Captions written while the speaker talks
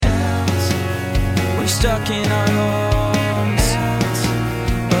stuck in our homes,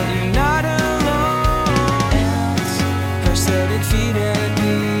 but you're not alone. Prosthetic feet at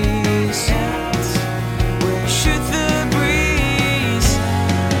ease, where you shoot the breeze.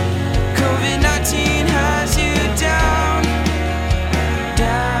 COVID-19 has you down,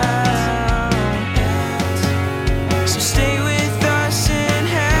 down. So stay with us and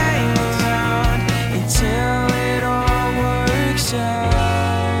hang around until it all works out.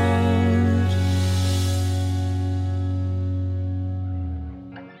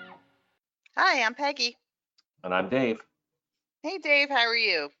 Hi, I'm Peggy. And I'm Dave. Hey, Dave, how are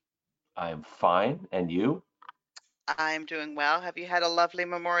you? I'm fine. And you? I'm doing well. Have you had a lovely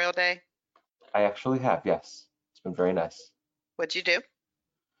Memorial Day? I actually have, yes. It's been very nice. What'd you do?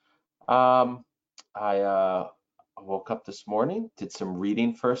 Um, I woke up this morning, did some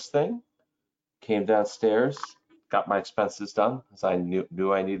reading first thing, came downstairs, got my expenses done as I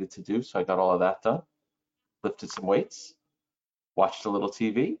knew I needed to do, so I got all of that done. Lifted some weights, watched a little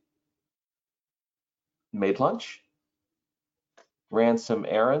TV, made lunch, ran some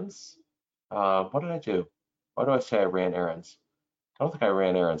errands. What did I do? Why do I say I ran errands? I don't think I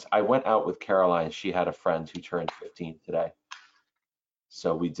ran errands. I went out with Caroline. She had a friend who turned 15 today.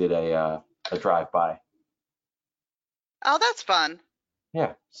 So we did a drive-by. Oh, that's fun.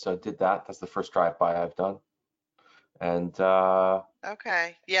 Yeah, so I did that. That's the first drive-by I've done. And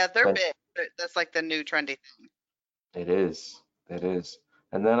Okay. Yeah, they're then big. That's like the new trendy thing. it is. It is.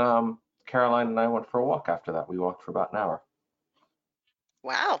 And then Caroline and I went for a walk after that. We walked for about an hour.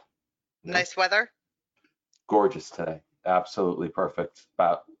 Wow. Yeah. Nice weather. Gorgeous today. Absolutely perfect.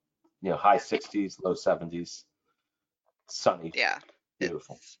 About, high 60s, low 70s. Sunny. Yeah.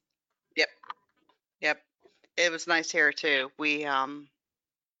 Beautiful. It's, yep, yep. It was nice here too.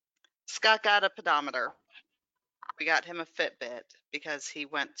 Scott got a pedometer. We got him a Fitbit because he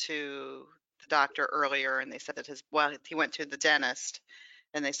went to the doctor earlier and they said that he went to the dentist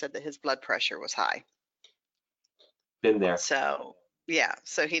and they said that his blood pressure was high. Been there. So yeah,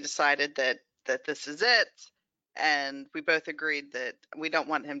 so he decided that this is it, and we both agreed that we don't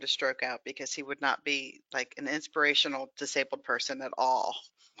want him to stroke out because he would not be like an inspirational disabled person at all.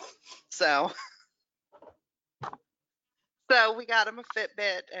 So so we got him a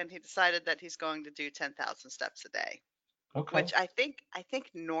Fitbit, and he decided that he's going to do 10,000 steps a day, Okay. which I think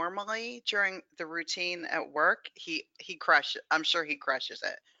normally during the routine at work he crushes. I'm sure he crushes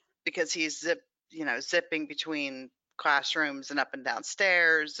it because he's zipping between classrooms and up and down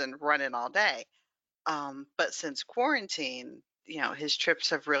stairs and running all day. But since quarantine, his trips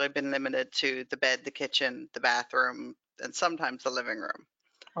have really been limited to the bed, the kitchen, the bathroom, and sometimes the living room.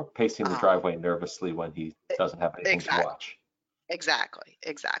 Or pacing the Um, driveway nervously when he doesn't have anything to exactly, watch.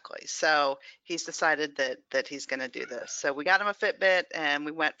 exactly. So he's decided that he's going to do this. So we got him a Fitbit, and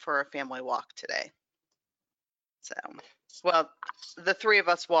we went for a family walk today. So, well, the three of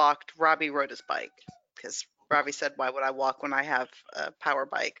us walked. Robbie rode his bike because Robbie said, "Why would I walk when I have a power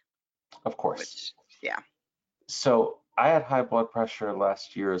bike?" Of course. Which, yeah. So I had high blood pressure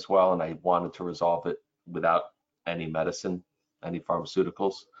last year as well, and I wanted to resolve it without any medicine, any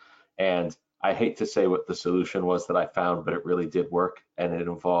pharmaceuticals. And I hate to say what the solution was that I found, but it really did work. And it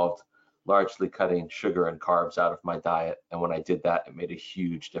involved largely cutting sugar and carbs out of my diet. And when I did that, it made a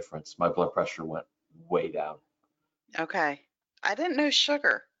huge difference. My blood pressure went way down. Okay. I didn't know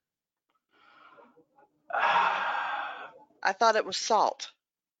sugar. I thought it was salt.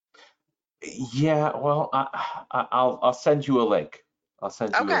 Yeah, well, I'll send you a link. I'll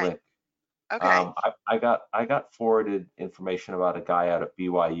send you a Okay. link. Okay. I got forwarded information about a guy out at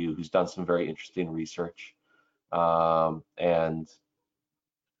BYU who's done some very interesting research. And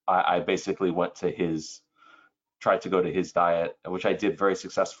I basically tried to go to his diet, which I did very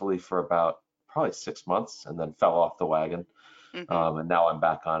successfully for about probably 6 months and then fell off the wagon. Hmm. And now I'm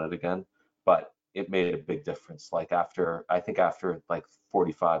back on it again. But it made a big difference. I think after like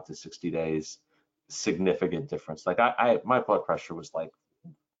 45 to 60 days, significant difference. Like my blood pressure was like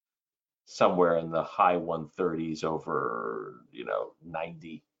somewhere in the high 130s over,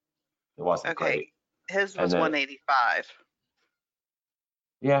 90. It wasn't Okay. great. His And was then, 185.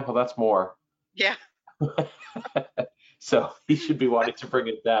 yeah, well, that's more. Yeah. So he should be wanting to bring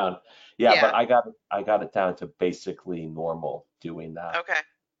it down. Yeah, but Yeah. I got it down to basically normal doing that. Okay.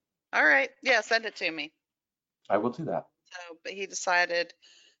 All right. Yeah, send it to me. I will do that. So, but he decided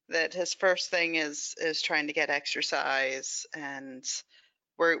that his first thing is trying to get exercise, and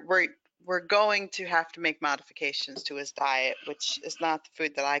we're we're we're going to have to make modifications to his diet, which is not the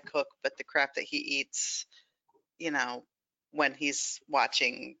food that I cook, but the crap that he eats, you know, when he's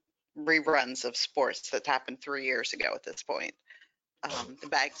watching reruns of sports that happened 3 years ago at this point. The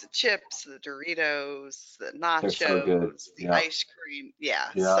bags of chips, the Doritos, the They're so good. nachos, the Yeah. ice cream. Yeah.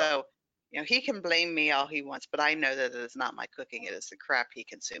 Yeah. So, he can blame me all he wants, but I know that it is not my cooking. It is the crap he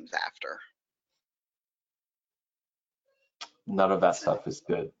consumes after. None of that So, stuff is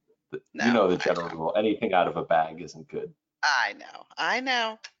good. You no, know the I general rule. Anything out of a bag isn't good. I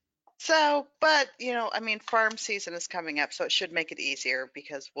know. So, but farm season is coming up, so it should make it easier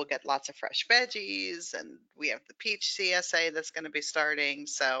because we'll get lots of fresh veggies, and we have the peach CSA that's going to be starting.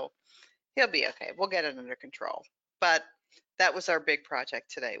 So he'll be okay. We'll get it under control. But that was our big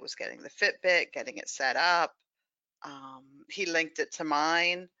project today, was getting the Fitbit, getting it set up. He linked it to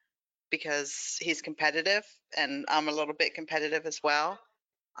mine because he's competitive, and I'm a little bit competitive as well.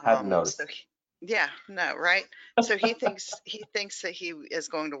 Hadn't So noticed. yeah, no, right? So he thinks that he is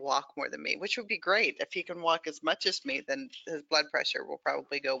going to walk more than me, which would be great. If he can walk as much as me, then his blood pressure will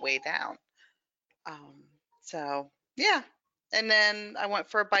probably go way down. So yeah. And then I went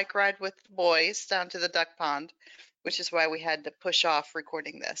for a bike ride with the boys down to the duck pond, which is why we had to push off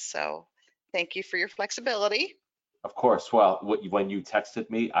recording this. So thank you for your flexibility. Of course. Well, when you texted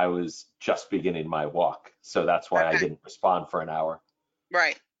me, I was just beginning my walk, so that's why I Okay. didn't respond for an hour.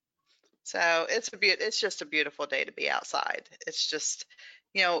 Right. So it's just a beautiful day to be outside. It's just,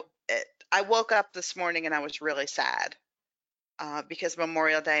 I woke up this morning and I was really sad because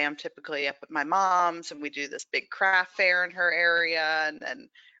Memorial Day, I'm typically up at my mom's and we do this big craft fair in her area. And then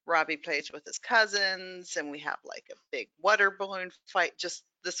Robbie plays with his cousins and we have like a big water balloon fight. Just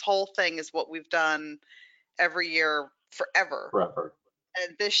this whole thing is what we've done every year forever. Forever.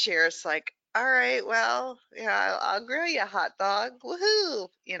 And this year it's like, all right, well, I'll grill you a hot dog. Woohoo.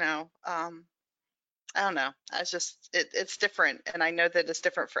 I don't know. It's different. And I know that it's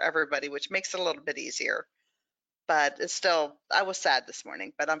different for everybody, which makes it a little bit easier. But it's still, I was sad this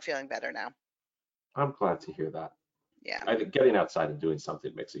morning, but I'm feeling better now. I'm glad to hear that. Yeah. I think getting outside and doing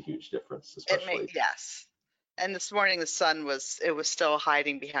something makes a huge difference, especially. Yes. And this morning the sun was still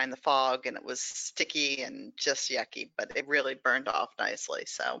hiding behind the fog and it was sticky and just yucky, but it really burned off nicely.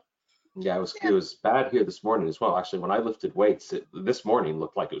 So Yeah, it was bad here this morning as well. Actually, when I lifted weights, this morning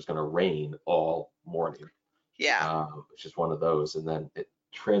looked like it was going to rain all morning. yeah. It's just one of those, and then it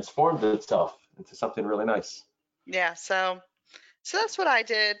transformed itself into something really nice. Yeah. So that's what I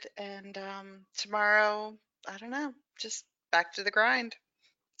did. And tomorrow, I don't know, just back to the grind.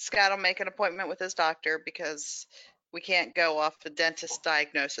 Scott will make an appointment with his doctor because we can't go off the dentist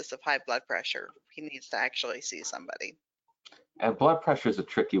diagnosis of high blood pressure. He needs to actually see somebody. And blood pressure is a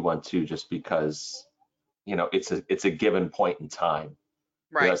tricky one too, just because it's a given point in time.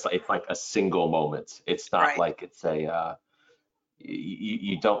 Right. It's like a single moment. It's not Right. like it's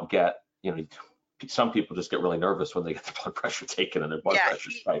you don't get, some people just get really nervous when they get the blood pressure taken and their blood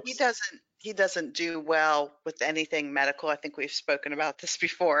pressure spikes. He doesn't do well with anything medical. I think we've spoken about this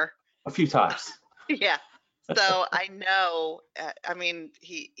before. A few times. Yeah. So I know,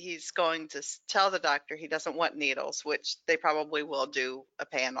 he's going to tell the doctor he doesn't want needles, which they probably will do a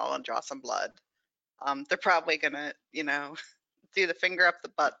panel and draw some blood. They're probably going to, do the finger up the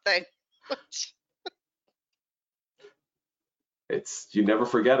butt thing. You never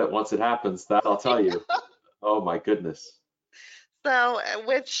forget it once it happens, that I'll tell you. Oh my goodness. So,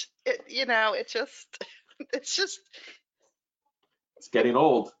 It's getting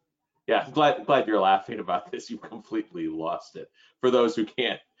old. Yeah, I'm glad you're laughing about this. You completely lost it. For those who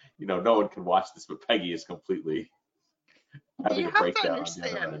can't, no one can watch this, but Peggy is completely having a breakdown on the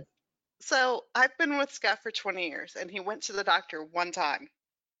other end. So I've been with Scott for 20 years, and he went to the doctor one time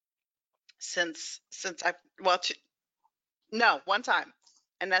one time,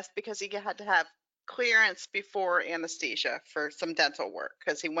 and that's because he had to have clearance before anesthesia for some dental work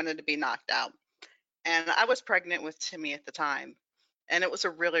because he wanted to be knocked out. And I was pregnant with Timmy at the time, and it was a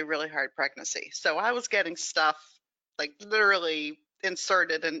really, really hard pregnancy. So I was getting stuff like literally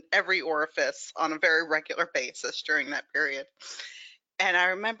inserted in every orifice on a very regular basis during that period. And I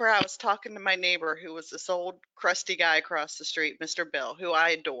remember I was talking to my neighbor who was this old crusty guy across the street, Mr. Bill, who I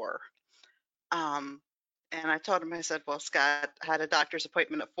adore. And I told him, I said, well, Scott had a doctor's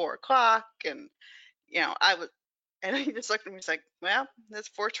appointment at 4:00 and, and he just looked at me, he's like, well, it's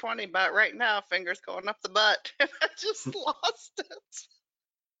 4:20 about right now, fingers going up the butt. And I just lost it.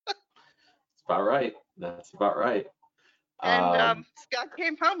 That's about right. That's about right. And Scott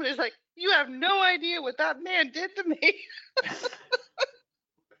came home and he's like, you have no idea what that man did to me.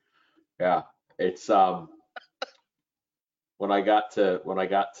 Yeah, it's when I got to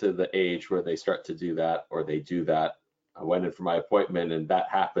the age where they start to do that, or they do that, I went in for my appointment and that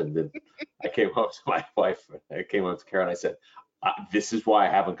happened, and I came home to my wife, I came home to Karen, I said, this is why I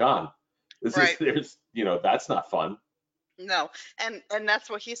haven't gone. That's not fun. No, and that's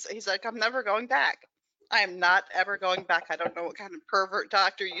what he's like, I'm never going back. I am not ever going back. I don't know what kind of pervert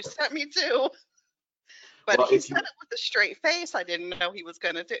doctor you sent me to, but Well, he if said you, it with a straight face. I didn't know he was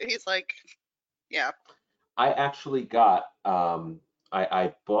gonna do. He's like, yeah. I actually got,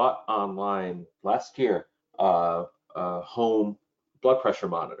 I bought online last year a home blood pressure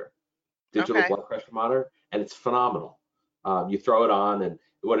monitor, digital Okay. blood pressure monitor, and it's phenomenal. You throw it on, and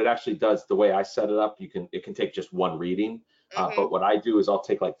what it actually does, the way I set it up, it can take just one reading. Mhm. But what I do is I'll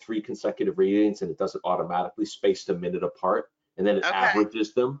take like 3 consecutive readings, and it does it automatically, spaced a minute apart, and then it Okay.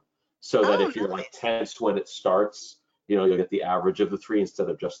 averages them so that Oh, if you're like nice. tense when it starts, you'll get the average of the three instead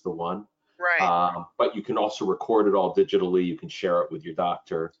of just the one. Right. But you can also record it all digitally. You can share it with your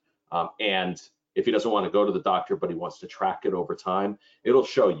doctor. And if he doesn't want to go to the doctor, but he wants to track it over time, it'll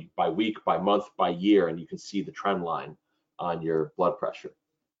show you by week, by month, by year, and you can see the trend line on your blood pressure.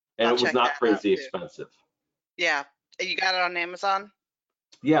 And I'll it was check not that out crazy too. expensive. Yeah. You got it on Amazon?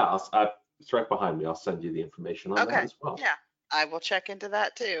 Yeah, it's right behind me. I'll send you the information on that Okay. as well. Yeah. I will check into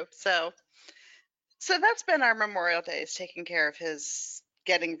that too. So that's been our Memorial Days, taking care of his,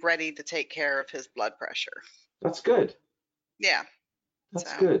 getting ready to take care of his blood pressure. That's good. Yeah.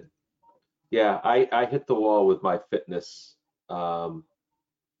 That's So, good. Yeah, I hit the wall with my fitness um,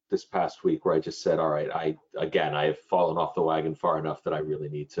 this past week where I just said, all right, I have fallen off the wagon far enough that I really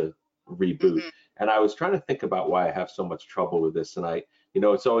need to reboot. mhm. And I was trying to think about why I have so much trouble with this. And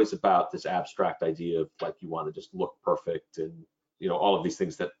it's always about this abstract idea of like you want to just look perfect and all of these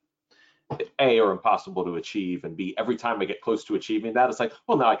things that A, are impossible to achieve, and B, every time I get close to achieving that, it's like,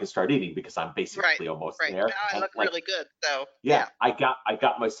 well, now I can start eating because I'm Right. basically almost Right. there. Now I And look like, really good. So, yeah, yeah. I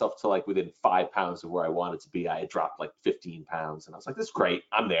got myself to like within 5 pounds of where I wanted to be. I had dropped like 15 pounds, and I was like, this is great.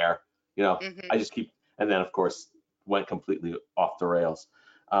 I'm there. Mhm. I just keep, and then of course went completely off the rails.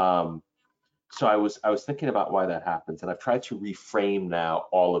 Um, so I was thinking about why that happens, and I've tried to reframe now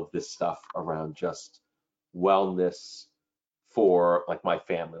all of this stuff around just wellness for like my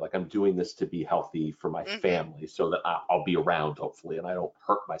family. Like I'm doing this to be healthy for my Mhm. family so that I'll be around hopefully and I don't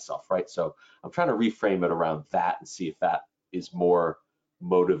hurt myself, right? So I'm trying to reframe it around that and see if that is more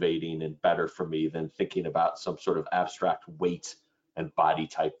motivating and better for me than thinking about some sort of abstract weight and body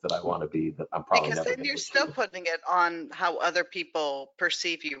type that I want to be that I'm probably Because never then going you're to still achieve. putting it on how other people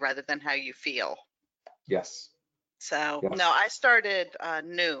perceive you rather than how you feel. Yes. So, no, Yes. I started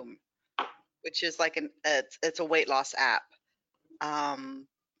Noom, which is like it's a weight loss app. Um,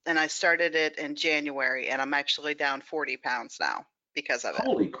 and I started it in January, and I'm actually down 40 pounds now because of it.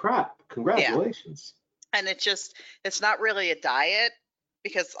 Holy crap. Yeah. Congratulations. And it's not really a diet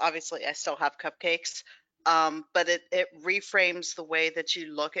because obviously I still have cupcakes. But it reframes the way that you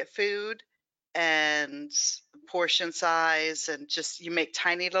look at food and portion size, and just you make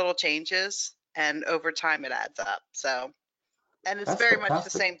tiny little changes, and over time it adds up. So, and it's That's very much the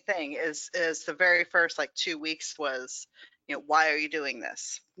fantastic. same thing as the very first like 2 weeks was, why are you doing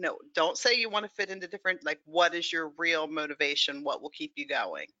this? No, don't say you want to fit into different, like, what is your real motivation? What will keep you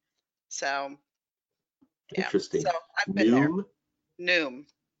going? So, yeah. So Interesting. I've been there. Noom. Noom.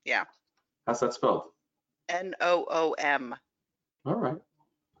 Yeah. How's that spelled? Noom. All right.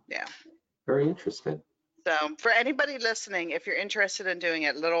 Yeah. Very interesting. So for anybody listening, if you're interested in doing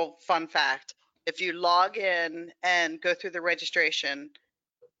it, little fun fact, if you log in and go through the registration,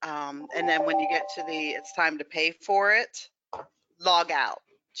 and then when you get to it's time to pay for it, log out.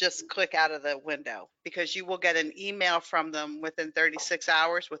 Just click out of the window because you will get an email from them within 36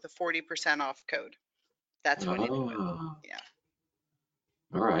 hours with a 40% off code. That's when you do it. Oh, Yeah.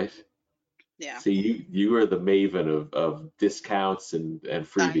 all right. Yeah. See, you are the maven of discounts and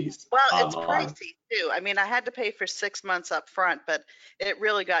freebies Well, it's online. pricey too. I mean, I had to pay for 6 months up front, but it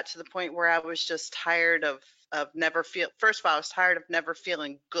really got to the point where I was just tired of never feel. First of all, I was tired of never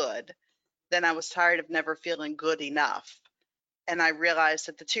feeling good. Then I was tired of never feeling good enough, and I realized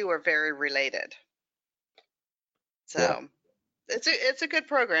that the two are very related. Yeah. So it's a good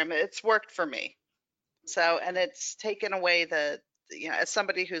program. It's worked for me. So, and it's taken away as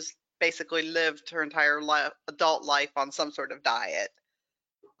somebody who's basically lived her entire adult life on some sort of diet,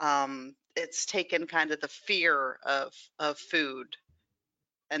 it's taken kind of the fear of food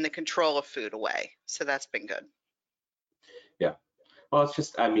and the control of food away. So that's been good. Yeah. Well, it's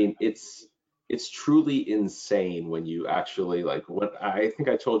just, I mean, it's truly insane when you actually like when I think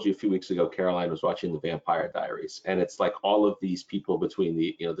I told you a few weeks ago, Caroline was watching the Vampire Diaries, and it's like all of these people between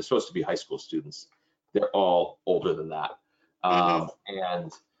they're supposed to be high school students. They're all older than that. Hmm.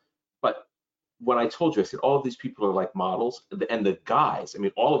 And but when I told you, I said all of these people are like models, and the guys, I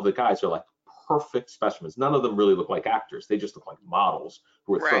mean, all of the guys are like perfect specimens. None of them really look like actors. They just look like models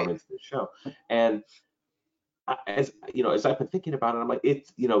who were thrown Right. into the show. And as you know, as I've been thinking about it, I'm like,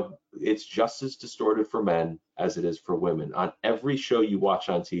 it's just as distorted for men as it is for women. On every show you watch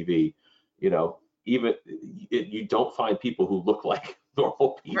on TV, even you don't find people who look like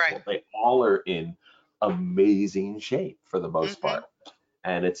normal Right. people. They all are in amazing shape for the most Hmm. part,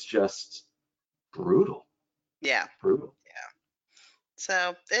 and it's just brutal, Yeah. brutal.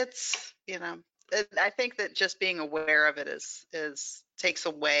 So it's, I think that just being aware of it is takes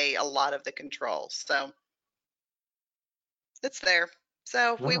away a lot of the control. So it's there.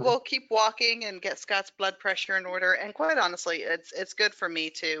 So All we right. will keep walking and get Scott's blood pressure in order. And quite honestly, it's good for me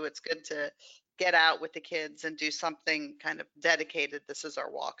too. It's good to get out with the kids and do something kind of dedicated. This is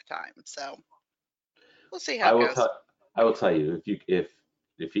our walk time. So we'll see how I it will goes. tell I will tell you,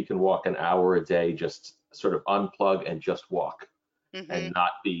 if you can walk an hour a day, just sort of unplug and just walk Hmm. and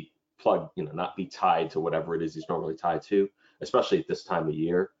not be plugged, not be tied to whatever it is he's normally tied to, especially at this time of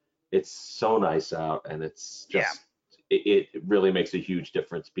year. It's so nice out, and it's Yeah. just it really makes a huge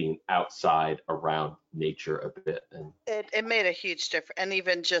difference being outside around nature a bit. And It made a huge difference. And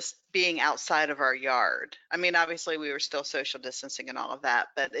even just being outside of our yard. I mean, obviously we were still social distancing and all of that,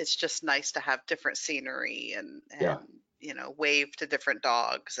 but it's just nice to have different scenery yeah, and wave to different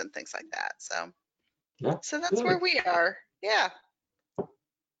dogs and things like that. So yeah, that's where good, we are. Yeah.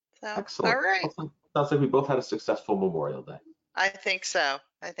 So, all excellent. right. Well, sounds like we both had a successful Memorial Day. I think so.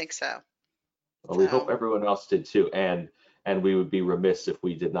 I think so. Well, we hope So, everyone else did too, and we would be remiss if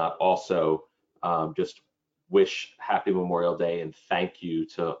we did not also just wish Happy Memorial Day and thank you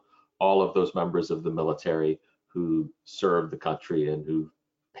to all of those members of the military who served the country and who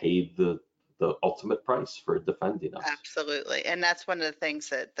paid the ultimate price for defending us. absolutely. And that's one of the things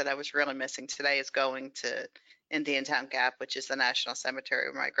that I was really missing today is going to Indiantown Gap, which is the national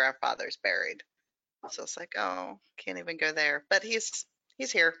cemetery where my grandfather's buried. So it's like, oh, can't even go there. But he's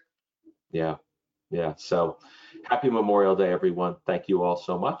here. Yeah, yeah. So happy Memorial Day, everyone. Thank you all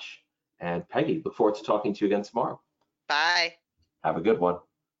so much. And Peggy, look forward to talking to you again tomorrow. Bye. Have a good one.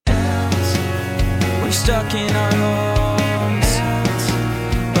 We're stuck in our home.